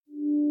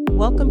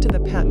Welcome to the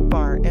Patent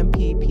Bar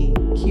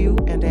MPEP Q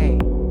A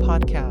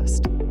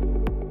podcast.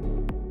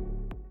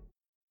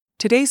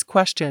 Today's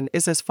question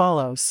is as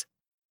follows.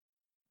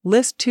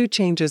 List 2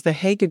 changes the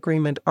Hague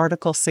Agreement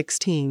Article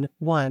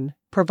 16(1)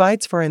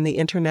 provides for in the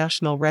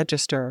International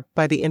Register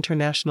by the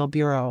International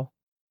Bureau.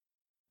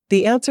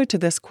 The answer to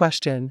this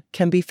question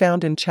can be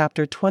found in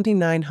Chapter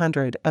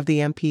 2900 of the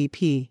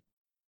MPEP.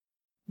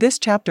 This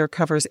chapter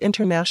covers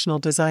international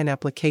design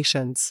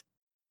applications.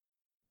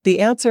 The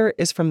answer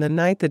is from the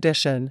 9th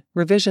edition,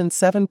 Revision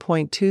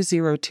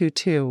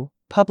 7.2022,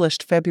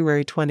 published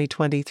February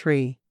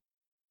 2023.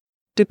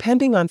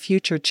 Depending on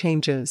future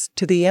changes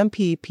to the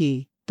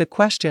MPEP, the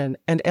question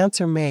and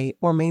answer may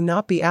or may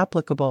not be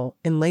applicable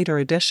in later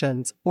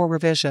editions or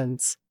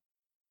revisions.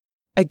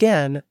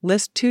 Again,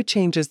 List 2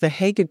 changes the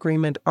Hague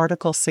Agreement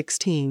Article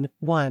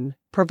 16(1)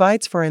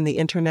 provides for in the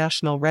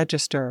International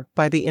Register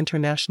by the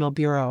International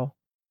Bureau.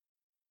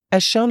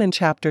 As shown in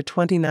Chapter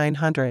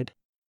 2900.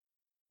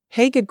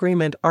 Hague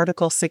Agreement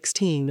Article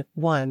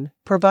 16(1)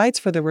 provides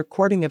for the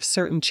recording of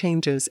certain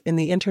changes in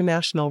the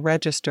International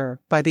Register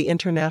by the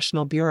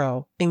International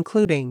Bureau,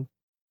 including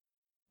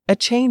a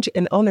change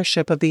in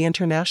ownership of the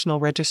international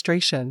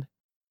registration,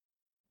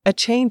 a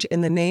change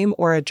in the name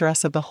or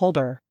address of the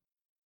holder,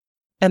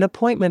 an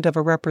appointment of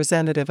a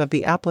representative of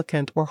the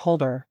applicant or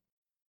holder,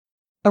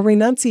 a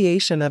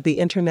renunciation of the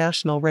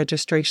international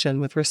registration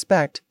with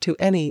respect to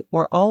any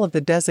or all of the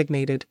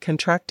designated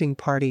contracting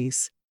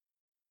parties,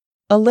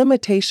 a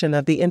limitation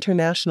of the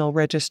international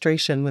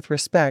registration with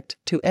respect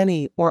to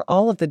any or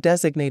all of the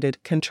designated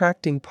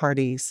contracting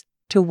parties,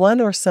 to one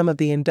or some of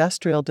the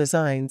industrial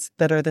designs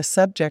that are the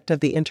subject of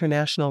the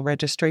international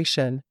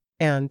registration,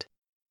 and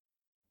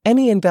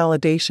any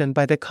invalidation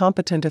by the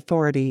competent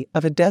authority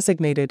of a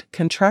designated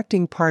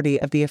contracting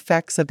party of the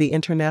effects of the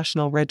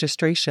international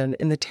registration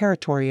in the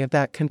territory of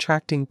that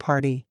contracting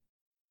party.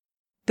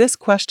 This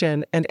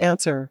question and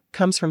answer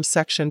comes from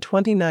Section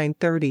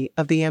 2930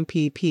 of the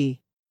MPEP.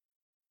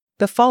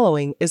 The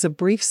following is a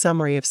brief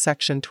summary of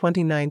Section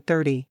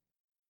 2930.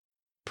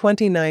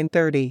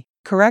 2930.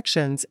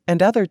 Corrections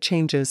and other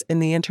changes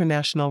in the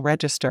International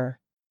Register.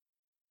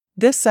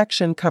 This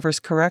section covers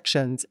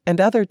corrections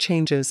and other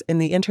changes in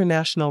the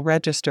International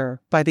Register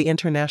by the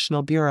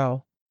International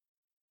Bureau.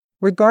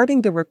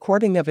 Regarding the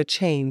recording of a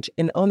change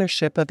in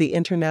ownership of the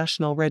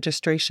international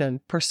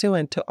registration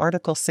pursuant to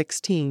Article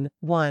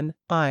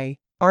 16(1)(I),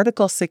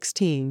 Article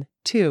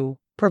 16(2)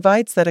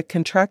 provides that a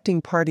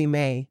contracting party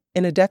may,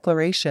 in a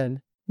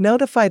declaration,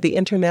 notify the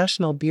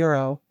International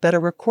Bureau that a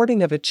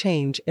recording of a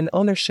change in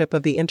ownership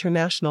of the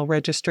international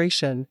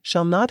registration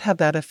shall not have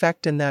that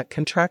effect in that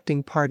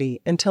contracting party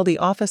until the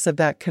office of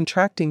that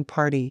contracting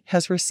party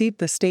has received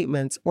the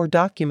statements or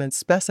documents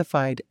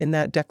specified in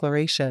that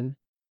declaration.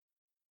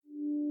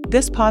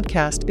 This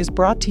podcast is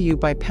brought to you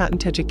by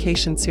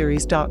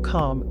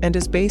PatentEducationSeries.com and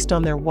is based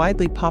on their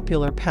widely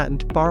popular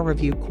patent bar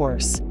review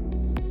course.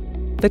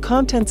 The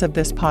contents of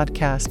this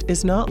podcast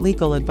is not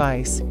legal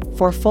advice.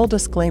 For full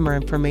disclaimer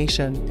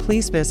information,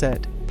 please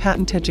visit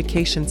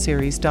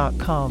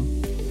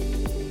PatentEducationSeries.com.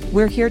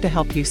 We're here to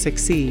help you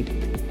succeed.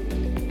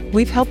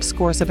 We've helped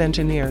scores of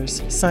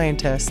engineers,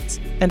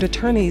 scientists, and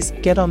attorneys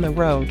get on the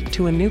road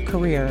to a new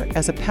career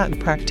as a patent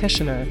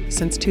practitioner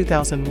since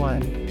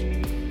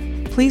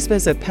 2001. Please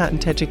visit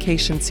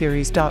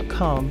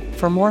PatentEducationSeries.com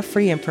for more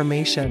free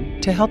information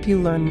to help you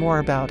learn more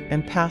about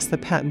and pass the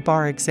patent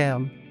bar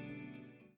exam.